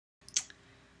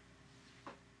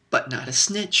but not a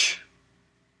snitch.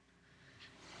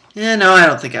 Yeah, no, I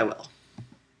don't think I will.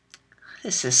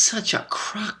 This is such a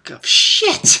crock of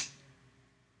shit.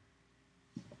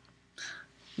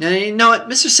 Now, you know what?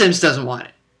 Mr. Sims doesn't want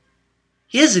it.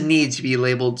 He doesn't need to be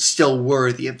labeled still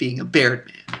worthy of being a Baird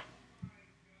man.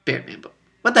 Baird man, but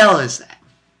what the hell is that?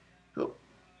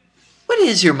 What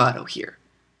is your motto here?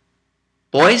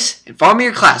 Boys, inform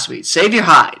your classmates, save your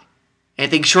hide.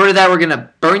 Anything short of that, we're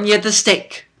gonna burn you at the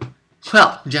stake.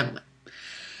 Well, gentlemen,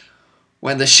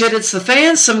 when the shit hits the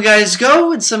fan, some guys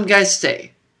go and some guys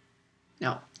stay.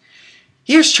 Now,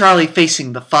 here's Charlie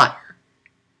facing the fire.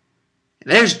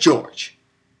 And there's George,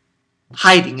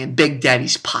 hiding in Big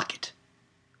Daddy's pocket.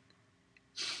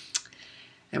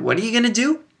 And what are you gonna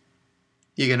do?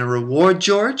 You're gonna reward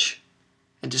George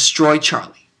and destroy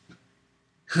Charlie.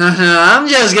 I'm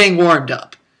just getting warmed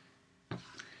up.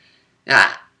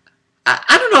 I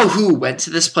don't know who went to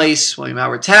this place. William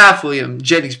Howard Taft, William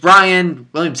Jennings Bryan,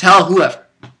 William Tell, whoever.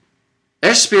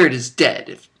 Their spirit is dead,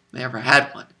 if they ever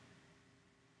had one.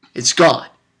 It's gone.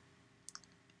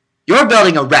 You're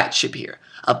building a rat ship here.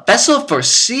 A vessel for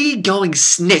sea-going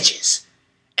snitches.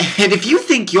 And if you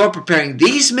think you're preparing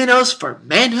these minnows for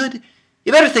manhood,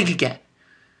 you better think again.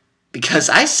 Because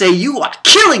I say you are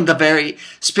killing the very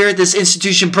spirit this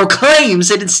institution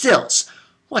proclaims it instills.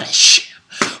 What a sham.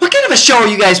 What kind of a show are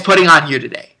you guys putting on here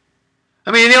today?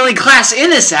 I mean, the only class in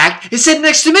this act is sitting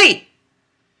next to me.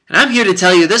 And I'm here to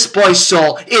tell you this boy's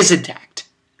soul is intact.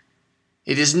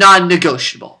 It is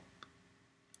non-negotiable.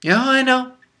 Yeah, I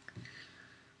know.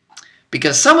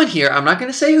 Because someone here, I'm not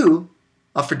going to say who,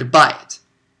 offered to buy it.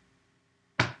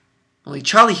 Only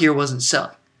Charlie here wasn't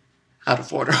selling. Out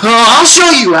of order. I'll show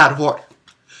you out of order.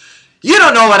 You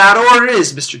don't know what out of order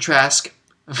is, Mr. Trask.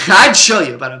 I'd show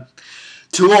you, but I'm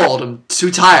too old, I'm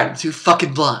too tired, I'm too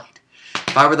fucking blind.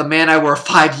 If I were the man I were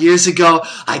 5 years ago,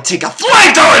 I'd take a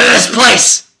flamethrower to this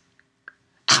place!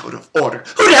 Out of order.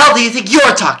 Who the hell do you think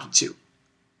you're talking to?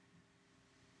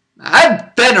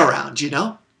 I've been around, you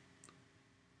know.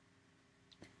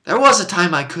 There was a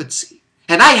time I could see,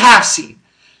 and I have seen,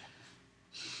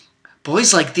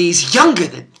 boys like these, younger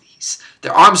than these,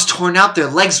 their arms torn out, their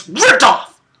legs ripped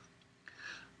off.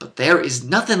 But there is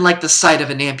nothing like the sight of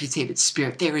an amputated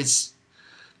spirit. There is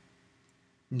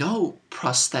no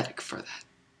prosthetic for that.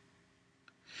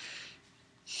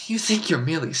 You think you're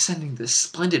merely sending this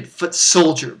splendid foot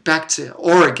soldier back to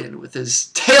Oregon with his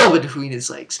tail between his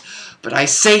legs. But I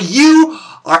say you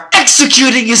are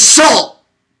executing his soul.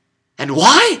 And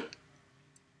why?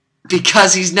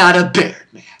 Because he's not a Baird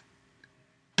man.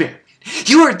 Baird man.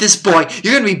 You heard this boy,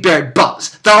 you're going to be Baird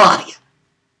bums, the lot of you.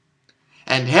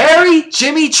 And Harry,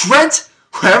 Jimmy, Trent,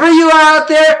 wherever you are out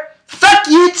there, fuck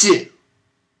you too.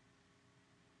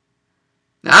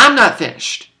 Now, I'm not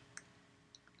finished.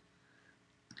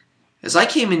 As I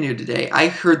came in here today, I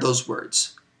heard those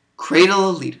words, cradle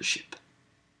of leadership.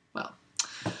 Well,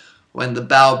 when the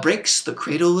bow breaks, the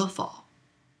cradle will fall.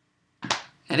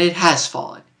 And it has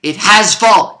fallen. It has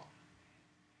fallen.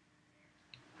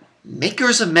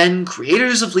 Makers of men,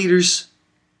 creators of leaders,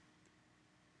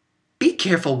 be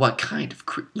careful what kind of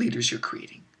leaders you're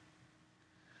creating.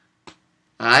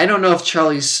 I don't know if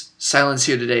Charlie's silence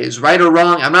here today is right or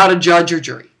wrong. I'm not a judge or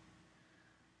jury.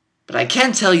 But I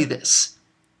can tell you this.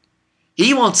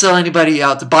 He won't sell anybody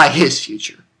out to buy his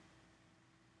future.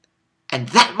 And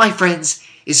that, my friends,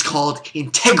 is called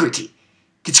integrity.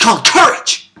 It's called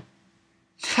courage.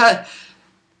 That's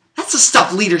the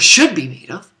stuff leaders should be made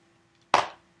of.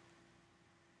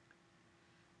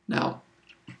 Now,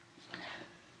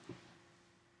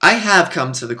 I have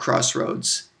come to the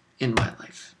crossroads in my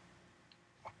life.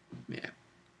 Yeah.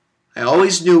 I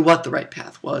always knew what the right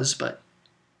path was, but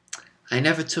I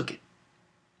never took it.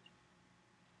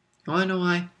 You want to know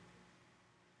why?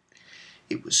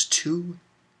 It was too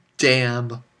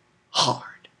damn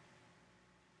hard.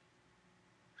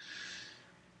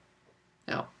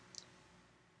 Now,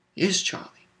 here's Charlie.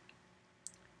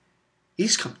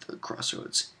 He's come to the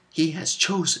crossroads. He has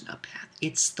chosen a path.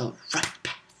 It's the right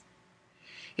path.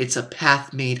 It's a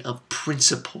path made of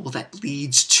principle that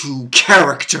leads to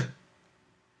character.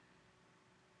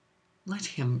 Let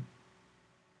him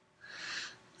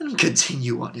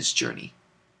continue on his journey.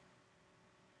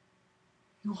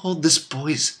 You hold this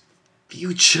boy's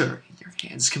future in your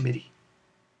hands, committee.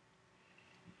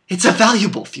 It's a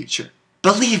valuable future.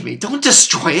 Believe me, don't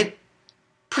destroy it.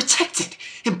 Protect it.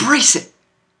 Embrace it.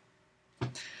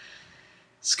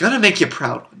 It's gonna make you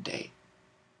proud one day.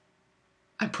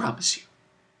 I promise you.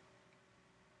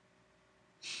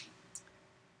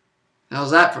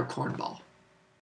 How's that for cornball?